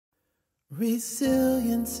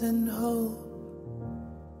Resilience and hope,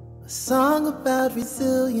 a song about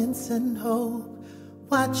resilience and hope,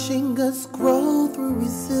 watching us grow through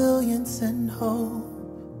resilience and hope.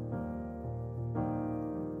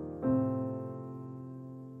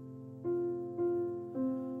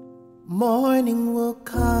 Morning will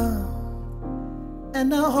come,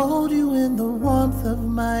 and I'll hold you in the warmth of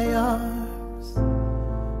my arms,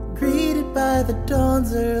 greeted by the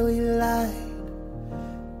dawn's early light.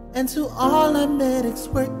 And to all our medics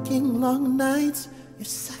working long nights, your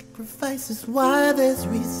sacrifice is why there's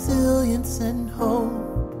resilience and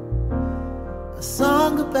hope. A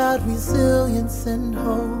song about resilience and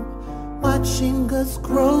hope, watching us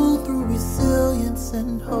grow through resilience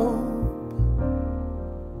and hope.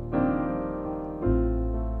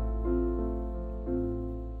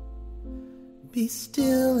 Be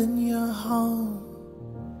still in your home.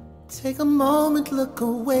 Take a moment, look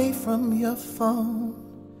away from your phone.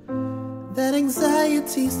 That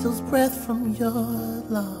anxiety steals breath from your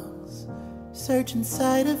lungs. Search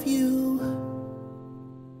inside of you.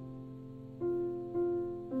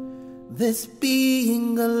 This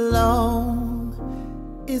being alone,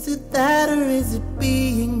 is it that or is it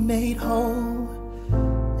being made whole?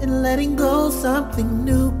 In letting go, something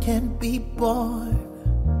new can be born.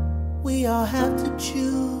 We all have to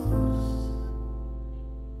choose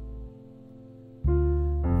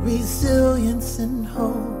resilience and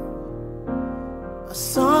hope. A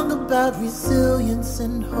song about resilience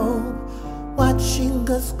and hope, watching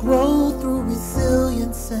us grow through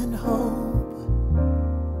resilience and hope.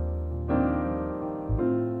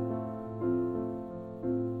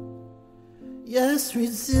 Yes,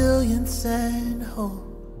 resilience and hope.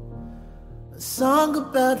 A song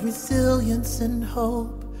about resilience and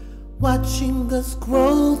hope, watching us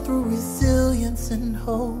grow through resilience and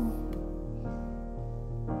hope.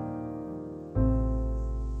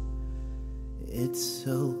 It's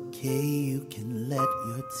okay, you can let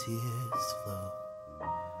your tears flow.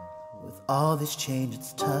 With all this change,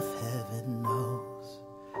 it's tough, heaven knows.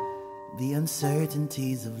 The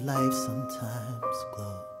uncertainties of life sometimes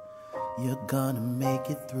glow. You're gonna make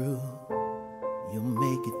it through, you'll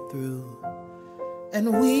make it through.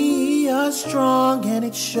 And we are strong and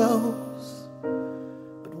it shows.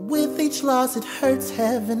 But with each loss it hurts,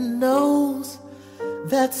 heaven knows.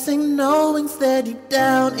 That same knowing's there deep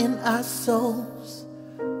down in our souls.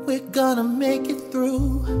 We're gonna make it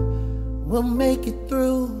through, we'll make it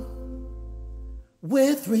through.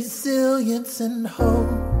 With resilience and hope.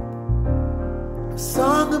 A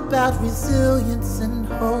song about resilience and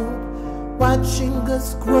hope, watching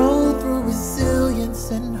us grow through resilience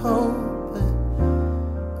and hope.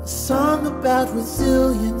 A song about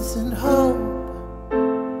resilience and hope.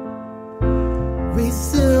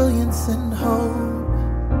 Resilience and hope.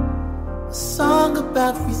 A song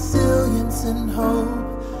about resilience and hope,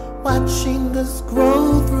 watching us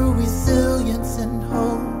grow through resilience and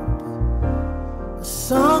hope. A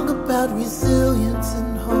song about resilience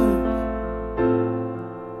and hope.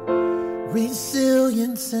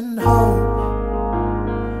 Resilience and hope.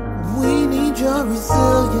 We need your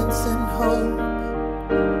resilience and hope.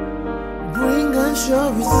 Bring us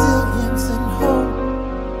your resilience and hope.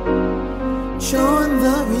 Join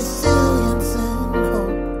the resilience.